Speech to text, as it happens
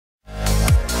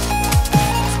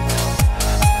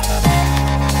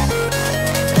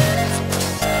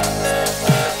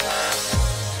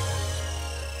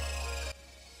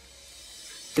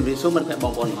รีสูมันแค่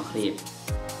บองบอลมาเคลี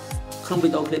ยครั้งวิ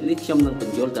ดีโอคลิปนี้ខ្ញុំនឹងប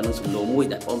ញ្យល់ទៅនឹងសំណួរមួយ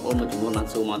ដែលបងប្អូនមួយចំនួនបា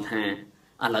នសួរមកថា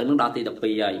ឥឡូវនឹងដល់ទី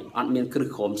12ហើយអត់មានគ្រឹះ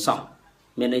ក្រម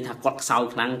សោះមានន័យថាគាត់ខ្សោយ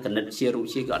ខ្លាំងកណិតជារូ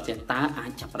បជាគាត់ចេះតើ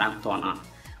អាចចាប់ផ្ដើមផ្ទាល់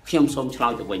អត់ខ្ញុំសូ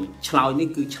មឆ្លើយទៅវិញឆ្លើយ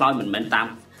នេះគឺឆ្លើយមិនមែនតា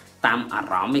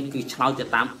មអារម្មណ៍ទេគឺឆ្លើយទៅ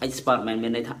តាម experiment មា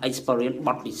នន័យថា experience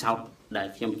បទពិសោធន៍ដែល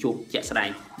ខ្ញុំជួបជាក់ស្ដែ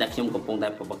ងដែលខ្ញុំកំពុងតែ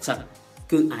ប្រវត្តិសិស្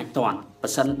សគឺអាចតន់ប៉ះ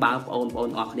សិនបើបងប្អូន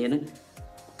ទាំងអស់គ្នានឹង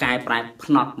កែប្រែ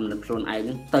ផ្នត់គំនិតខ្លួនឯ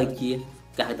ងនឹងទៅជា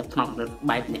គេហៅថាផ្នត់គំនិត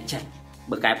បែបអ្នកចេះ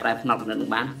បើកែប្រែផ្នត់គំនិតនឹ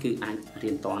ងបានគឺអា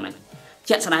ចរៀនតន់ហើយ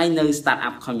ជាក់ស្ដែងនៅ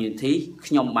startup community ខ្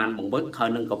ញុំបានបង្វឹកហើ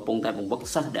យនឹងកំពុងតែបង្វឹ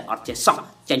កសិស្សដែលអត់ចេះសោះ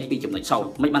ចេញពីចំណុច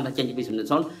0មិនបានថាចេញពីចំណុច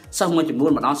0សិស្សមួយចំនួ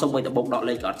នម្ដងសូម្បីតែបូកដក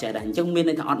លេខក៏អត់ចេះដែរអញ្ចឹងមា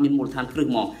នន័យថាអត់មានមូលដ្ឋានគ្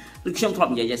រឹះមកឬខ្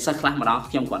ញុំធ្លាប់និយាយសិស្សខ្លះម្ដ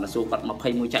ងខ្ញុំគាត់ទៅសួរគាត់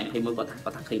21ចែក21គា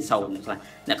ត់ថាឃើញ0អ្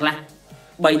នកខ្លះ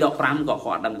3ដក5ក៏គាត់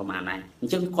អត់ដឹងប្រហែលដែរអ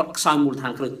ញ្ចឹងគាត់ខ្សោយមូ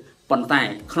លដ្ឋានគ្រឹះប៉ុន្តែ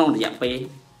ក្នុងរយៈពេ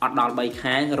លអត់ដល់3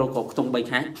ខែរកខ្ទង់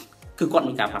3ខែគឺគាត់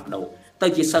មានការផ្លាស់ប្ដូ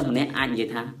រទៅជាសិស្សម្នាក់អាចនិយាយ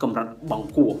ថាកម្រិតបង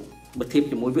គួរបើធៀប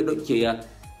ជាមួយវាដូចជា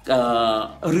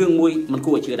រឿងមួយមិ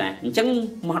នគួរឲ្យជឿដែរអញ្ចឹង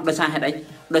មកដោយសារហេតុអី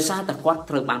ដោយសារតែគាត់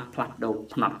ត្រូវបានផ្លាស់ប្ដូ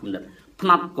រផ្ន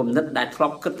ត់គំនិតដែលធ្លា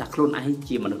ប់គិតថាខ្លួនឯង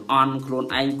ជាមនុស្សអន់ខ្លួន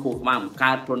ឯងគួរក្បាល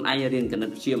បង្កើតខ្លួនឯងរៀនគណិត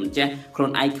វិទ្យាមិនចេះខ្លួ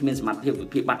នឯងគ្មានសមត្ថភាពវិ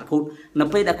ភាគបាតុភូតនៅ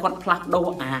ពេលដែលគាត់ផ្លាស់ប្ដូ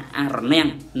រអារនាំង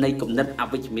នៃគំនិតអ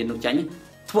វិជ្ជមាន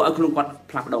នោះចាញ់ធ្វើឲ្យខ្លួ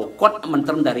នគាត់ផ្លាស់ប្ដូរគាត់មិ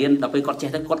នត្រឹមតែរៀនដល់ពេលគាត់ចេះ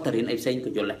ទៅគាត់ទៅរៀនអីផ្សេងក៏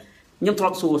យល់ដែរខ្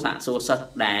ញុំធ្លាប់សួរសិស្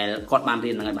សដែលគាត់បា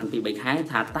នរៀនហ្នឹងឲ្យបាន2 3ខែ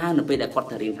ថាតើនៅពេលដែលគាត់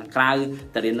ទៅរៀនខាងក្រៅ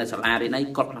ទៅរៀននៅសាលារៀនអី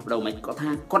គាត់ផ្លាស់ប្ដូរមិនគាត់ថា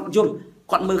គាត់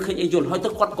យល់គាត់មើលឃើញអីយល់ហើ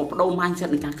យទៅគាត់ក៏បដូរ mindset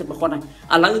នៃការគិតរបស់គាត់ដែ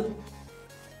រឥឡូ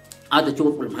វឲ្យទៅជួ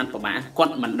បលំហាត់ប្រមាគា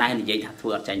ត់មិនដែលនិយា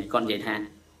យថាធ្វើអត់ចាញ់គាត់និយា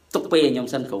យថាទុកពេលឲ្យខ្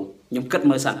ញុំសិនគ្រូខ្ញុំគិត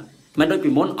មើលសិនមិនដូចពី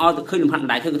មុនឲ្យទៅឃើ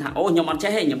ញលំហាត់ដៃឃើញថាអូខ្ញុំអត់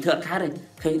ចេះទេខ្ញុំធ្វើ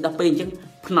អត់ខែទេឃើញដល់ពេលអញ្ចឹង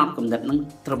ផ្នត់គំនិតហ្នឹ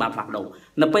ងត្រូវបានផ្លាស់ប្ដូរ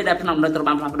នៅពេលដែលផ្នត់គំនិតត្រូ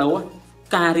វបានផ្លាស់ប្ដូ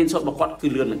រការរៀនសូត្ររបស់គាត់គឺ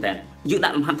លឿនមែនតើយើ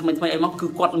ងដាក់លំហាត់ថ្មីអីម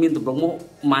កគឺគាត់មានទម្រង់មក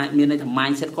មានន័យថា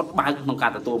mindset គាត់បើកក្នុង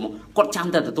ការទទួលម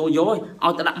កគាត់ចាំតែទទួលយក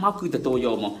ឲ្យទៅដាក់មកគឺទទួ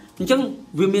លយកមកអញ្ចឹ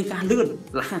ងវាមានការលឿន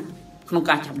រហ័សក្នុ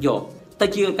ងការចាប់យកតែ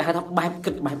ជាគេហៅថាបែ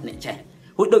បគិតបែបអ្នកចេះ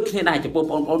ហួចដូចគ្នាដែរចំពោះ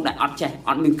បងប្អូនដែលអត់ចេះ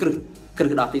អត់មានគ្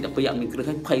រឹះដល់ទី12អត់មានគ្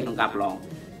រឹះឲ្យភ័យក្នុងការប្រឡង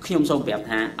ខ្ញុំសូមប្រាប់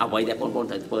ថាអ្វីដែលបងប្អូន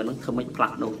ត្រូវធ្វើនឹងធ្វើមិ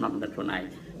នផ្លាស់ប្ដូរផ្នត់គំនិតខ្លួនឯ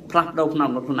ងផ្លាស់ប្ដូរផ្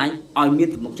នត់គំនិតខ្លួនឯងឲ្យមា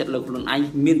នទំនុកចិត្តលើខ្លួនឯង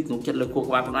មានទំនុកចិត្តលើគោល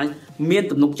ការណ៍ខ្លួនឯងមា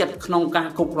នទំនុកចិត្តក្នុងកា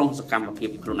រគ្រប់គ្រងសកម្មភាព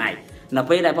ខ្លួនឯ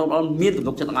ងនៅពេលដែលបងប្អូនមា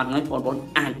នទំនុកចិត្តទាំងអស់ហ្នឹងបងប្អូន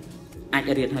អា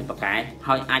ចរៀនឲ្យប្រកែ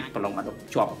ហើយអាចប្រឡ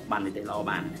ងបាតុជាប់បាននេះទេល្អ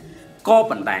បា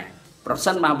នក៏ប៉ុន្តែប្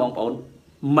រសិនបើបងប្អូ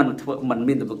នមិន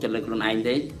មានទំនុកចិត្តលើខ្លួនឯង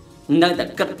ទេនៅតែ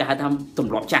គិតគេហៅថាទ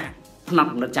ម្លាប់ចាស់ផ្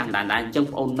នត់គំនិតចាស់ដែរអញ្ចឹងប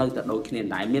ងប្អូននៅតែដូ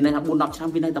ចគ្នាដែរមានន័យថា 4-10 ឆ្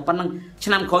នាំវានៅតែប៉ុណ្្នឹងឆ្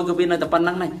នាំក្រោយក៏វានៅតែប៉ុណ្្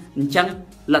នឹងដែរអញ្ចឹង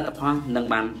លទ្ធផល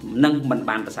នឹងមិន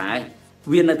បានប្រសើ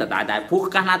រវានៅតែដែរព្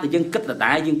រោះកាលណាតែយើងគិតដែ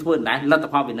រយើងធ្វើដែរលទ្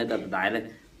ធផលវានៅតែដែរ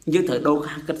យើងត្រូវដូ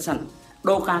រការគិតសិន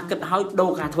ដូរការគិតហើយដូ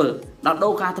រការធ្វើ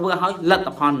ដល់ដូរការធ្វើហើយលទ្ធ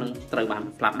ផលនឹងត្រូវបា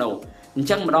នផ្លាស់ប្ដូរ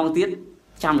អញ្ចឹងម្ដងទៀ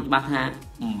តចាំច្បាស់ថា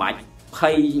មិ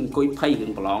នបាច់ភ័យអង្គុយភ័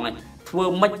យរឿងប្រឡងហើយធ្វើ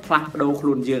ម៉េចផ្លាស់ប្ដូ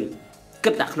រខ្លួនយើ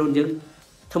ងគិតតែខ្លួនយើង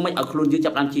ធ្វើម៉េចឲ្យខ្លួនយើ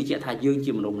ងចាប់បានជឿជាក់ថាយើ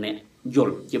ងជាមនុស្សម្នាក់យ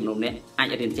ល់ជាមនុស្សម្នាក់អា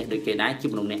ចរៀនចេះដូចគេដែ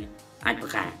រជាមនុស្សម្នាក់អាចប្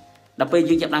រកែដល់ពេ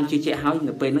លយើងចាប់បានជឿជាក់ហើយ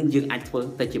នៅពេលហ្នឹងយើងអាចធ្វើ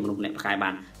ទៅជាមនុស្សម្នាក់ប្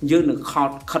រកែបានយើងនឹង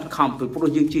ខិតខំពីព្រោះ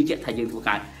យើងជឿជាក់ថាយើងធ្វើ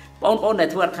កើតបងប្អូនដែ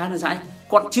លធ្វើអត់កើ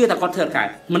តនៅស្អីគាត់ជឿថាគាត់ធ្វើអត់កើ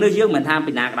តមនុស្សយើងមិ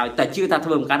នថាពីណាក៏ដោយតែជឿថាធ្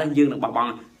វើមិនកើតយើងនឹងបោះបង់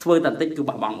ធ្វើតែបន្តិចគឺ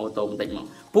បោះបង់អូតូបន្តិចមក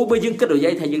ព្រោះបើយើងគិ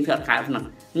តនិយាយថាយើងធ្វើអត់កើតហ្នឹង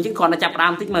អញ្ចឹងគ្រាន់តែចាប់ដើ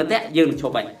មបន្តិចមើលតែយើងនឹង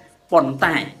ឈប់ហើយ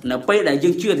ប៉ុន្តែនៅពេលដែ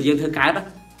លយើងជឿថាយើងធ្វើកើត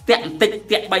តាក់បន្តិច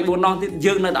តាក់3 4ដងទៀ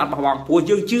តយើងនៅតែអត់បោះបង់ព្រោះ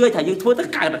យើងជឿថាយើងធ្វើទៅ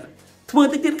កើ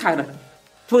តធ្វើតិចទៀតកើត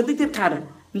ធ្វើតិចទៀតកើ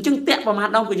តអញ្ចឹងតាក់ប្រហែ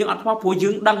លដងក៏យើងអត់ខ្វល់ព្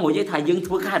រោះយើងដឹងមួយថាយើ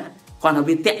ងធ្វើកើតគាត់ថា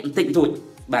វាតាក់បន្តិចរួ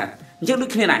ចបាទអញ្ចឹងដូ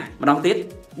ចគ្នាដែរម្ដងទៀ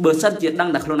តបើសិនជាដឹ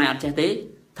ងតែខ្លួនឯងអត់ចេះទេ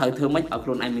ត្រូវធ្វើម៉េចឲ្យខ្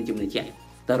លួនឯងមានជំនឿជាក់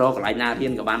ទៅរកកន្លែងណារៀ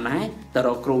នក៏បានដែរទៅរ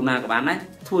កគ្រូណាក៏បានដែ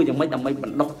រធ្វើយ៉ាងម៉េចដើម្បីប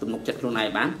ណ្ដុះទំនុកចិត្តខ្លួន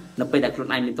ឯងបាននៅពេលដែលខ្លួន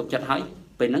ឯងមានទុកចិត្តហើយ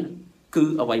ពេលហ្នឹងគឺ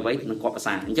អ្វីៗនឹងគាត់ប្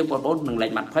រសាអញ្ចឹងបងប្អូននឹ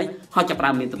ងលែងបាត់ភ័យហើយចាប់ផ្ដើ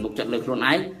មមានទំនុកចិត្តលើខ្លួ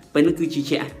នឯងពេល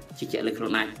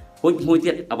នេះគឺជឿជាក់លើខ្លួនឯងហួចមួយទៀ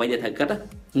តអ្វីដែលត្រូវគិត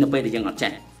នៅពេលដែលយើងអត់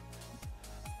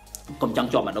ចេះកុំ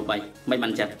ចង់ជាប់បាតុភ័យមិ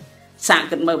នបានចេះសាក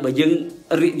គិតមើលបើយើ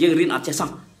ងរៀនអត់ចេះ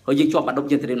សោះហើយយើ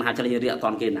ងជាប់បាតុយើងទៅរៀនមហាវិទ្យាល័យរៀន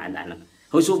អត់តាន់គេដែរហ្នឹ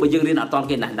ងហើយសួរបើយើងរៀនអត់តាន់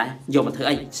គេដែរយកម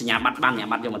កធ្វើអីសញ្ញាបត្របានសញ្ញា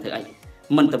បត្រយកមកធ្វើអី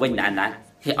មិនទៅវិញដែ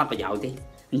រគេអត់ប្រយោជន៍ទេ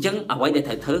អញ្ចឹងអ្វីដែ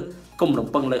លត្រូវធ្វើ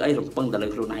កុំរំពឹងលើអីរំពឹ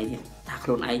ងទៅលើខ្លួនឯងថាខ្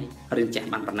លួនឯងរៀន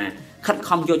ចេះបានប៉ុណ្ណាខិត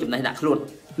ខំយកចំណេះដាក់ខ្លួន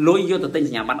លុយយកទៅទិញ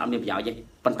សញ្ញាបត្រអត់មានប្រយោ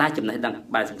ជន៍ទេប៉ុន្តែចំណេះដឹង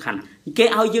បែ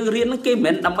បសំខាន់គេឲ្យយើងរៀនហ្នឹងគេមិន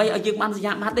មែនដើម្បីឲ្យយើងបាន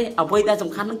សញ្ញាបត្រទេអ្វីដែលសំ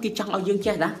ខាន់ហ្នឹងគេចង់ឲ្យយើង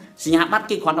ចេះដែរសញ្ញាបត្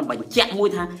រគេគ្រាន់តែបញ្ជាក់មួ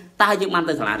យថាតើយើងបា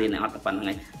នទៅសាលារៀនអត់ប៉ុណ្្នឹង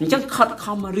ឯងអញ្ចឹងខិ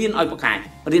តខំរៀនឲ្យប្រកែ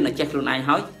រៀនឲ្យចេះខ្លួនឯង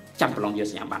ហើយចាំប្រឡងយ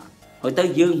កសញ្ញាបត្រហើ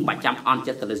យទៅយើងមិនបាច់ចាំ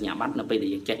អន់ចិត្តទៅលើសញ្ញាបត្រនៅពេលដែ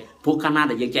លយើងចេះព្រោះកា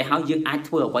លណាដែលយើងចេះហើយយើងអា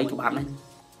ចធ្វើអ្វីក៏បានដែ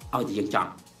រឲ្យតែយើងចង់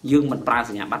យើងមិនប្រើ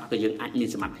សញ្ញាបត្រក៏យើងអាចមាន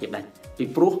សមត្ថភាពដែរពី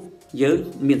ព្រោះយើង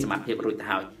មានសមត្ថភាពរួចទៅ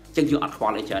ហើយអញ្ចឹងយើងអត់ខ្វ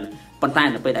ល់អីច្រើនប៉ុន្តែ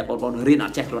នៅពេលដែលបងប្អូនរៀនអ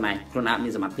ត់ចេះខ្លួនឯងមា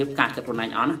នសមត្ថភាពការគិតខ្លួនឯ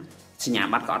ងអន់សញ្ញា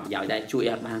បត្រក៏អត់ប្រយោជន៍ដែរជួយ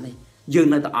អត់បានទេយើង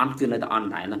នៅតែអន់គឺនៅតែអន់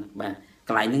ដែរហ្នឹងបាទក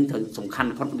ន្លែងហ្នឹងត្រូវសំខាន់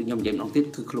បំផុតដូចខ្ញុំនិយាយម្ដងទៀត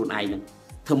គឺខ្លួនឯងហ្នឹង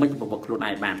ធ្វើម៉េចពពកខ្លួនឯ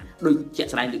ងបានដូចជាក់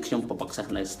ស្ដែងដូចខ្ញុំពពកសិស្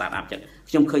សនៅ startup ចឹង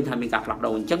ខ្ញុំឃើញថាមានការផ្លាស់ប្ដូ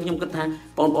រអញ្ចឹងខ្ញុំគិតថា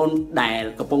បងប្អូនដែល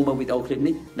កំពុងមើលវីដេអូឃ្លីប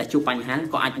នេះដែលជួបបញ្ហា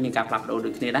ក៏អាចមានការផ្លាស់ប្ដូរដូ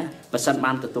ចគ្នាដែរបើសិន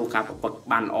បានទទួលការពពក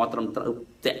បានល្អត្រឹមត្រូវ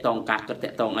តាក់ទងការគិតតា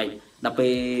ក់ទងអីដល់ពេ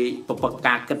លពពក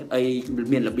ការគិតអី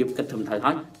មានរបៀបគិតត្រឹមត្រូវ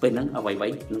ហើយពេលហ្នឹងអ្វីៗ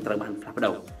នឹងត្រូវបានផ្លាស់ប្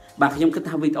ដូរបាទខ្ញុំគិត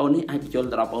ថាវីដេអូនេះអាចបញ្ចូល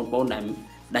ទៅដល់បងប្អូន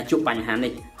ដែលជួបបញ្ហា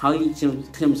នេះហើយ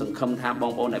ខ្ញុំសង្ឃឹមថាប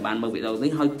ងប្អូនដែលបានមើលវីដេអូ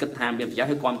នេះហើយគិតថាមានប្រយោជន៍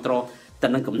ហើយគាំទ្រតែ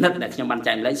នឹងកំណត់ដែលខ្ញុំបាន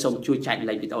ចែករំលែកសូមជួយចែករំ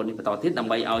លែកវីដេអូនេះបន្តទៀតដើ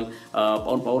ម្បីឲ្យប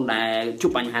ងប្អូនដែលជួ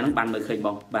បបញ្ហាហ្នឹងបានមើលឃើញប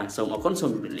ងបាទសូមអរគុណសូ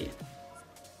មជម្រាបលា